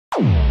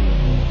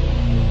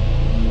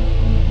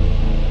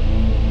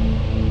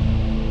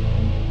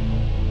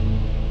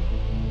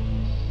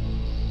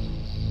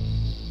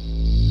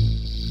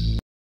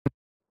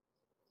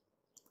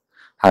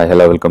Hi,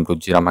 hello, welcome to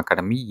Jeeram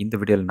Academy. இந்த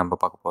வீடியோவில் நம்ம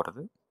பார்க்க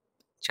போகிறது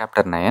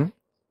chapter 9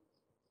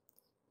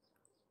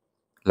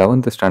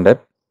 11th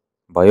standard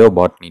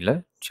பயோபாட்னியில்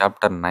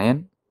chapter 9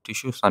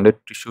 tissues and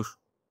tissue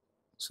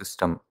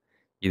system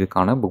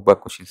இதுக்கான புக்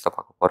பேக் கொஷின்ஸ் தான்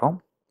பார்க்க போகிறோம்.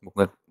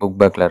 புக்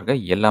பேக்கில் இருக்க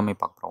எல்லாமே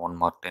பார்க்க போகிறோம். 1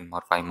 mark, 10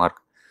 mark, 5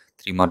 mark,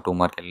 3 mark, 2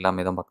 mark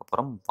எல்லாமே தான் பார்க்க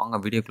போகிறோம்.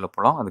 வாங்க வீடியோக்குள்ளே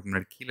போகலாம். அதுக்கு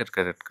முன்னாடி கீழே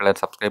இருக்க red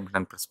colour subscribe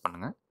button press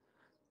பண்ணுங்கள்.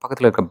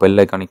 பக்கத்தில் இருக்க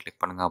பெல் ஐக்கானை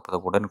கிளிக் பண்ணுங்கள். அப்போ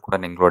தான்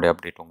உடனுக்குடன் எங்களுடைய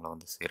அப்டேட் உங்களை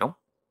வந்து சேரும்.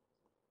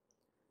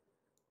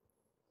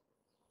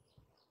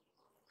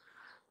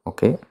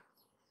 Okay,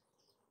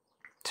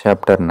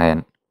 chapter 9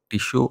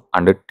 tissue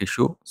and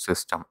tissue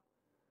system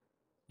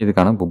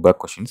இதுக்கான புக் பேக்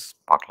கொஷின்ஸ்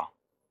பார்க்கலாம்.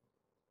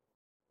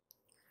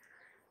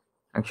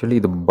 ஆக்சுவலி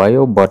இது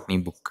பயோபாட்னி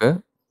புக்கு.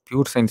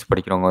 பியூர் சயின்ஸ்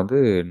படிக்கிறவங்க வந்து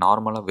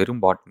நார்மலாக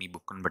வெறும் பாட்னி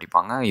புக்குன்னு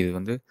படிப்பாங்க. இது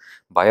வந்து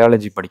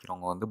பயாலஜி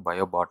படிக்கிறவங்க வந்து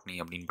பயோபாட்னி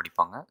அப்படின்னு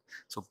படிப்பாங்க.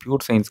 So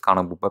pure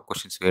சயின்ஸ்க்கான book back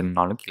questions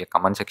வேணும்னாலும் கீழே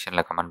கமெண்ட்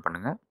செக்ஷனில் கமெண்ட்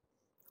பண்ணுங்கள்.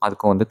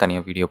 அதுக்கும் வந்து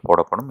தனியாக வீடியோ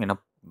போடப்படும். ஏன்னா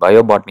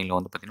பயோபாட்னியில்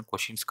வந்து பார்த்திங்கன்னா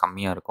கொஷின்ஸ்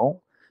கம்மியாக இருக்கும்.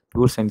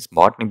 பியூர் சயின்ஸ்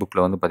பாட்னி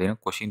புக்கில் வந்து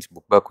பார்த்திங்கன்னா கொஷின்ஸ்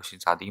புக் பேக்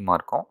கொஷின்ஸ் அதிகமாக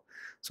இருக்கும்.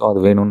 ஸோ அது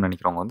வேணும்னு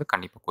நினைக்கிறவங்க வந்து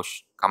கண்டிப்பாக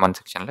கமெண்ட்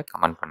செக்ஷனில்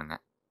கமெண்ட்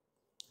பண்ணுங்கள்.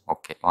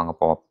 ஓகே, வாங்க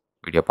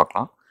வீடியோ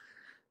பார்க்கலாம்.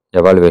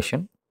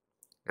 Evaluation.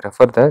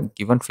 Refer the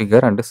given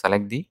figure and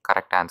select the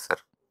correct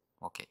answer.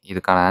 Okay,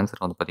 இதுக்கான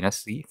ஆன்சர் வந்து பார்த்தீங்கன்னா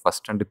C,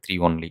 first and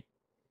 3 only.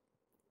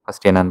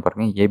 First என்னன்னு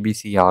பாருங்கள்,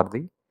 ABC R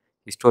the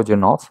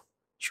histogen of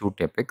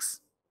shoot epics.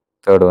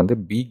 Third வந்து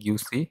B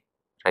gives the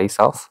rice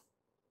of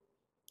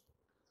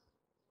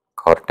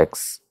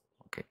cortex.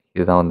 Okay,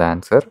 இதுதான் வந்து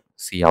answer,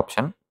 C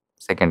option.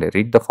 Second,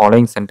 read the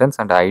following sentence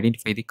and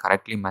identify the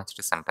correctly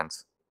matched sentence.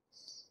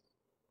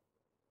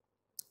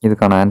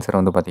 இதுக்கான answer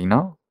வந்து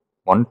பார்த்தீங்கன்னா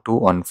 1, 2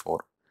 and 4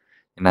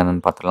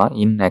 என்னென்னு பார்த்துக்கலாம்.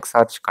 இன்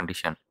எக்ஸார்ஜ்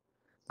condition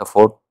the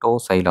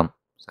protoxylem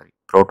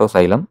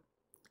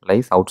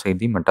lies out side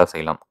the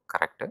metaxylem.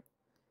 Correct.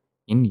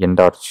 In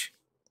என்டார்ஜ்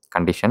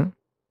condition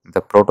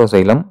the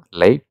protoxylem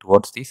lie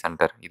towards the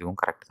centre. இதுவும்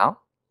correct தான்.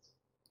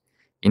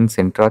 இன்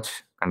சென்ட்ராஜ்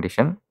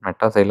condition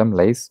metaxylem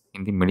lies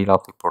in the middle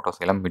of the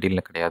protoxylem.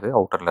 Middle கிடையாது,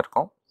 அவுட்டரில்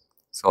இருக்கும்.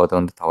 ஸோ அது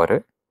வந்து தவறு.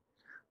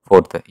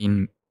 Fourth, in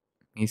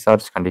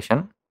மீசார்ஜ்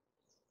condition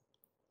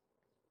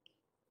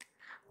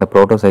the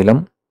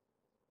protoxylem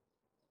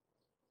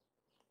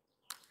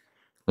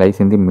lies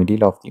in the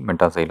middle of the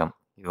metaxylem.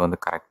 இது வந்து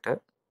கரெக்டு.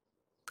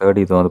 தேர்ட்,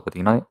 இது வந்து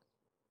பார்த்திங்கன்னா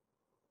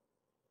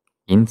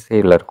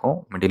இன்சைடில் இருக்கும்,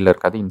 மிடில்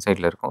இருக்காது,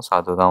 இன்சைடில் இருக்கும். ஸோ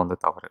அதுதான் வந்து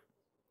தவறு.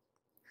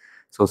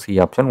 So C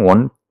option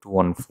 1, 2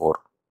 and 4.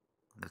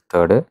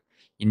 Third,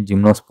 in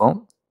gymnosperm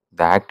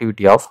the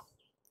activity of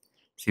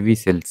CV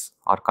cells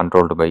R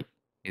controlled by.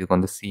 இதுக்கு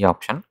வந்து C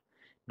option,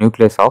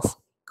 nucleus of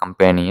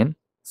companion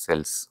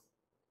cells.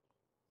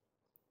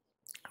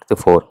 அடுத்து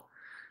 4,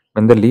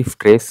 when the leaf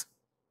trace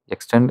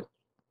extend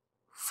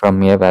from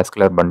a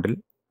vascular bundle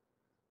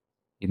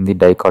in the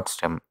dicot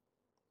stem,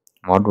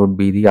 what would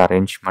be the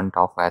arrangement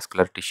of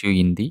vascular tissue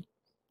in the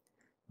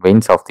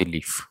veins of the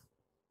leaf?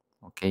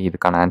 Okay,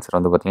 இதுக்கான answer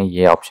வந்து பார்த்தீங்கன்னா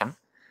A option,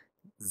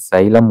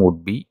 xylem would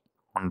be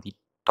on the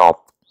top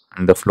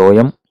and the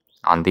phloem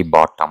on the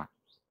bottom.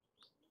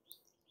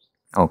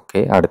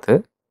 Okay, அடுத்து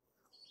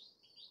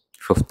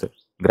 5th,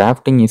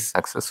 grafting is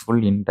successful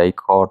in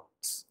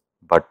dicots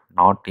but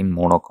not in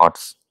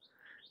monocots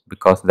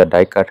because the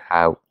dicot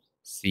have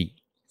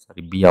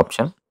B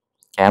option,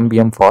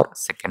 cambium for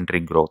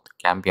secondary growth.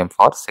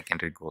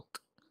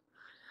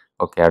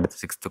 Okay, அடுத்து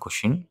 6th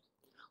question,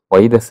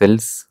 why the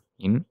cells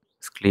in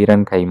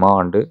sclerenchyma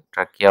and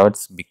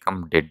tracheids become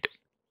dead?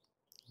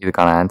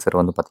 இதுக்கான answer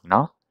வந்து பார்த்தீங்கன்னா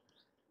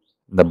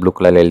இந்த blue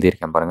கலரில்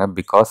எழுதியிருக்கேன் பாருங்கள்,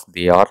 because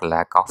they are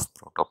lack of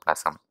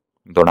protoplasm.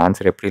 இதோட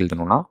answer எப்படி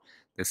எழுதணும்னா,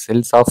 தி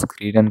cells of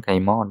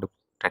sclerenchyma and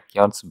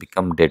tracheids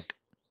become dead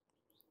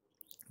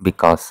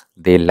because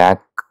they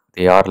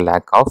are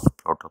lack of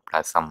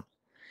protoplasm.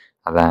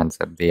 அதான்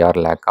answer, they are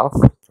lack of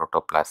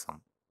protoplasm.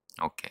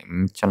 Okay,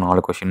 மிச்சம்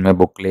 4 கொஷினுமே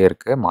புக்லேயே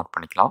இருக்குது, மார்க்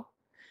பண்ணிக்கலாம்.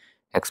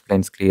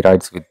 Explain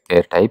ஸ்க்ளீராய்ட்ஸ் with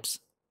their types.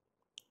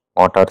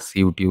 What are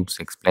sieve tubes?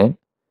 Explain.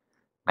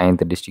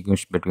 9th,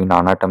 distinguish between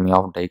anatomy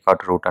of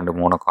dicot root and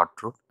monocot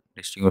root.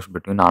 Distinguish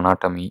between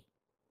anatomy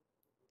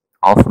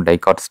of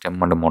dicot stem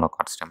and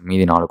monocot stem.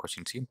 மீதி 4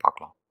 கொஷின்ஸையும்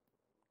பார்க்கலாம்.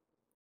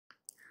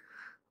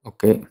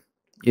 Okay,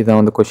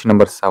 இதான் வந்து question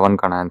number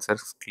 7க்கான answer,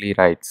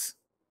 ஸ்க்ளீராய்ட்ஸ்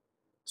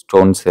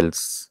stone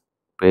cells.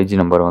 Page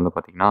number வந்து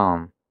பார்த்திங்கன்னா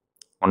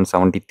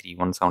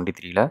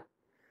 173ல்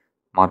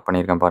mark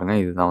பண்ணியிருக்கேன் பாருங்கள்.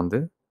 இதுதான் வந்து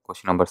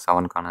question number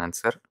 7க்கான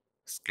answer.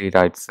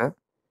 ஸ்க்ளீராய்ட்ஸு,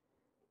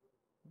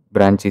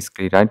 பிரான்ச்சி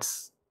ஸ்க்ளீராய்ட்ஸ்,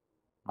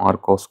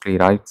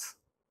 மார்கோஸ்க்ளீராய்ட்ஸ்,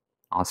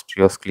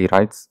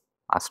 ஆஸ்ட்ரியோஸ்க்ளீராய்ட்ஸ்,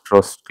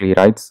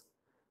 அஸ்ட்ரோஸ்க்ளீராய்ட்ஸ்,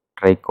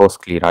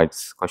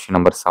 ட்ரைகோஸ்க்ளீராய்ட்ஸ். Question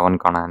number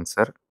 7க்கான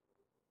answer.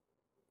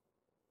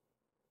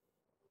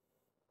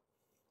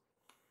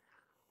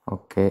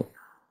 Okay,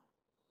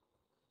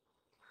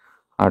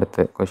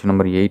 அடுத்து கொஷின்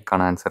நம்பர்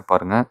 8க்கான ஆன்சர்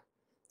பாருங்கள்,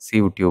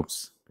 sieve tubes.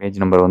 பேஜ்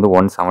நம்பர் வந்து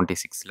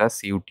 176ல்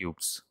sieve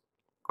tubes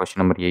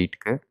கொஷின் நம்பர்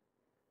 8க்கு.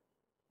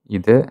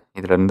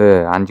 இதுலேருந்து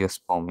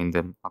ஆஞ்சியோஸ்போம், இந்த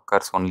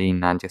அக்கர்ஸ் ஒன்லி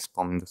இன்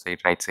ஆஞ்சியோஸ்போம் இந்த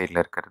சைடு ரைட் சைடில்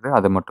இருக்கிறது.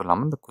 அது மட்டும்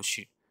இல்லாமல் இந்த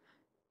கொஷின்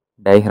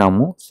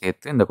டயக்ராமும்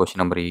சேர்த்து இந்த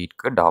கொஷின் நம்பர்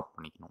 8க்கு டாப்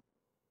பண்ணிக்கணும்.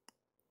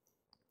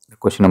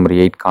 Question number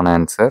 8க்கான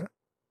answer.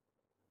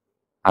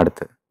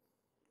 அடுத்து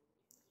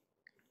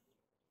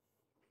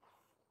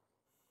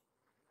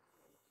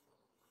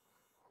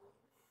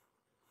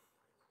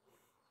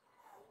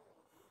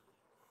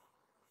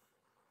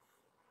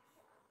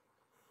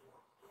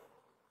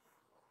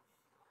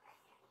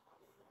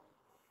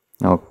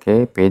okay,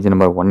 page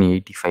number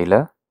 185ல்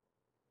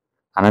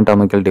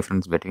anatomical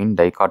difference between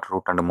dicot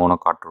root and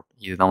monocot root.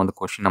 இதுதான் வந்து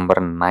question number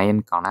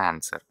 9க்கான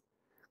answer.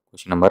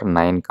 Question number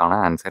 9க்கான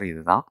answer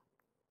இதுதான்.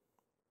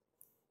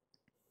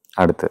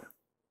 அடுத்து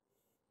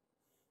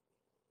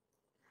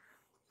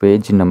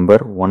page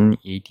number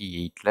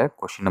 188ல்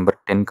question number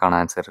 10க்கான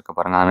answer இருக்குது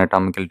பாருங்கள்.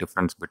 anatomical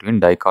difference between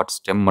dicot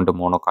stem and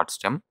monocot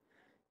stem.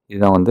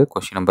 இதுதான் வந்து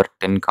question number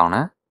 10க்கான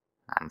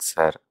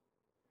answer.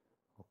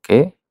 Okay,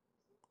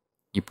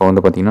 இப்போ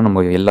வந்து பார்த்திங்கன்னா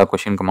நம்ம எல்லா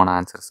கொஷினுக்குமான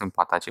ஆன்சர்ஸும்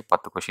பார்த்தாச்சு.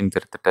 10 கொஷின்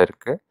திருத்திட்ட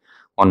இருக்குது.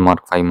 1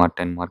 மார்க், 5 மார்க்,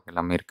 10 மார்க்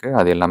எல்லாமே இருக்குது.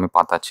 அது எல்லாமே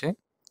பார்த்தாச்சு.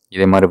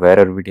 இதே மாதிரி வேற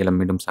ஒரு வீடியோவில்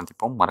மீண்டும்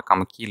சந்திப்போம்.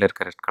 மறக்காமல் கீழே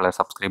இருக்க red colour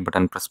subscribe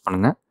button press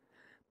பண்ணுங்கள்.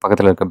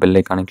 பக்கத்தில் இருக்க பெல்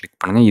ஐக்கானை கிளிக்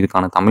பண்ணுங்கள்.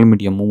 இதுக்கான தமிழ்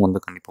மீடியமும் வந்து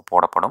கண்டிப்பாக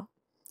போடப்படும்.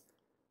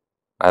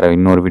 வேறு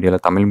இன்னொரு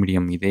வீடியோவில் தமிழ்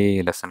மீடியம் இதே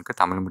லெசனுக்கு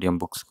தமிழ் மீடியம்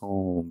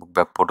புக்ஸ்க்கும் புக்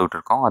பேக் போட்டுக்கிட்டு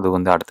இருக்கோம். அது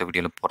வந்து அடுத்த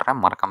வீடியோவில் போடுறேன்.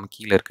 மறக்காமல்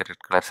கீழே இருக்க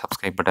red colour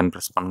subscribe button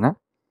press பண்ணுங்கள்.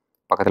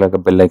 பக்கத்தில் இருக்க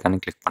பெல் ஐக்கானை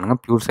கிளிக் பண்ணுங்கள்.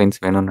 பியூர்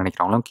சயின்ஸ் வேணும்னு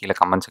நினைக்கிறவங்களும் கீழே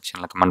கமெண்ட்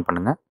செக்ஷனில் கமெண்ட்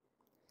பண்ணுங்கள்.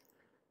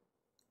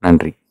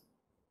 நன்றி.